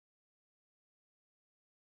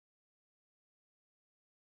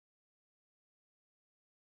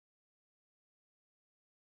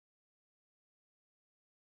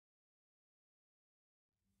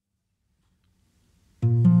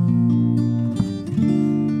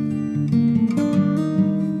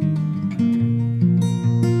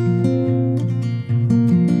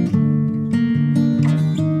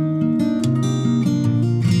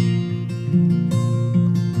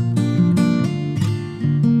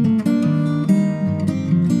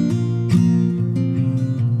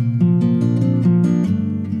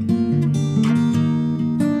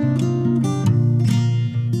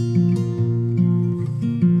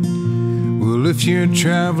if you're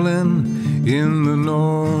traveling in the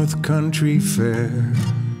North Country Fair,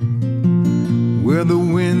 where the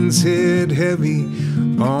winds hit heavy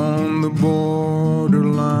on the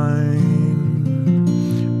borderline,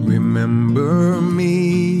 remember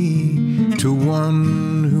me to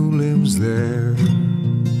one who lives there.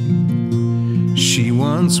 She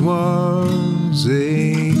once was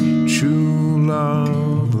a true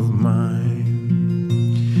love of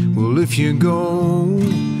mine. Well, if you go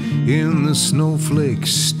in the snowflake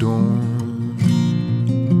storm,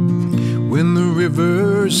 when the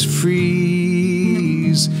rivers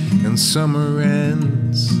freeze and summer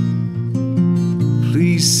ends,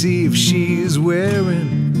 please see if she's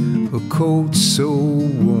wearing a coat so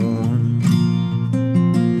warm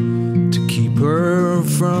to keep her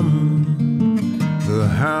from the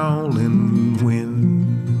howling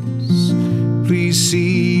winds. Please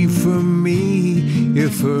see for me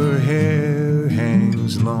if her hair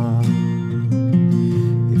hangs long,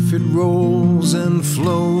 if it rolls and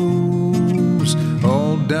flows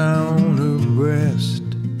all down her breast.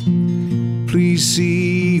 Please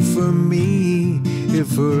see for me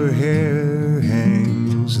if her hair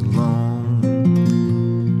hangs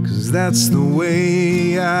long, 'cause that's the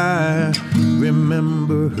way I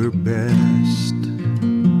remember her best.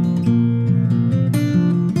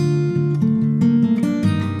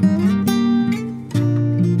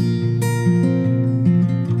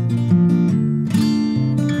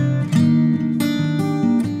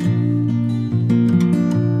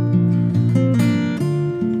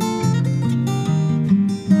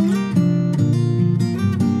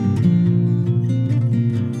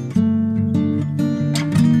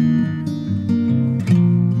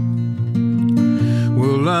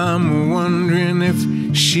 I'm wondering if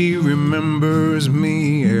she remembers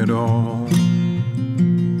me at all.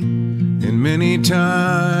 And many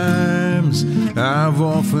times I've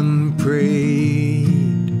often prayed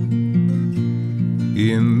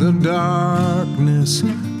in the darkness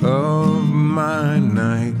of my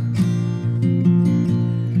night,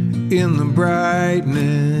 in the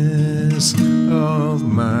brightness of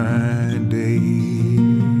my day.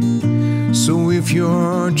 So if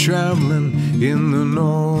you're traveling in the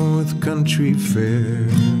North Country Fair,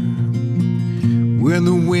 where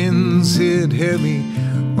the winds hit heavy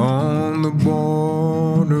on the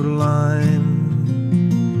borderline,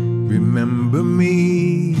 remember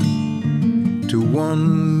me to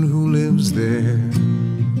one who lives there.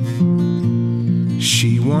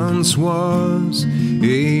 She once was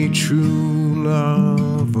a true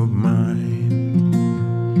love of mine.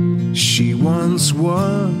 She once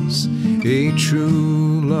was a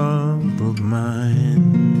true love of mine.